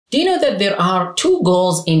Do you know that there are two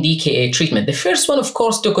goals in DKA treatment? The first one, of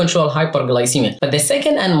course, to control hyperglycemia. But the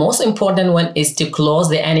second and most important one is to close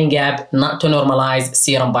the anion gap, not to normalize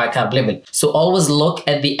serum bicarb level. So always look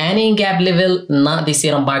at the anion gap level, not the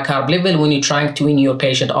serum bicarb level when you're trying to wean your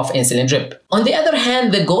patient off insulin drip. On the other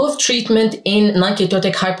hand, the goal of treatment in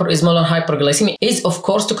non-ketotic hyperosmolar hyperglycemia is, of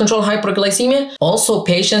course, to control hyperglycemia, also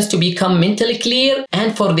patients to become mentally clear,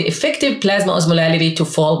 and for the effective plasma osmolality to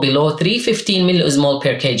fall below 315 millismol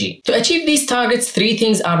per kg. To achieve these targets, three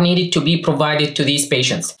things are needed to be provided to these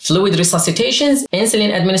patients: fluid resuscitations,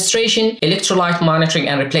 insulin administration, electrolyte monitoring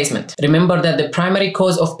and replacement. Remember that the primary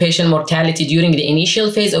cause of patient mortality during the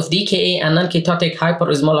initial phase of DKA and non-ketotic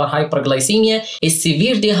hyperosmolar hyperglycemia is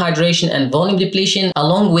severe dehydration and volume depletion,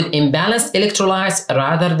 along with imbalanced electrolytes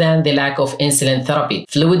rather than the lack of insulin therapy.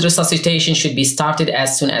 Fluid resuscitation should be started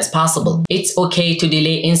as soon as possible. It's okay to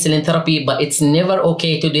delay insulin therapy, but it's never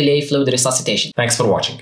okay to delay fluid resuscitation. Thanks for watching.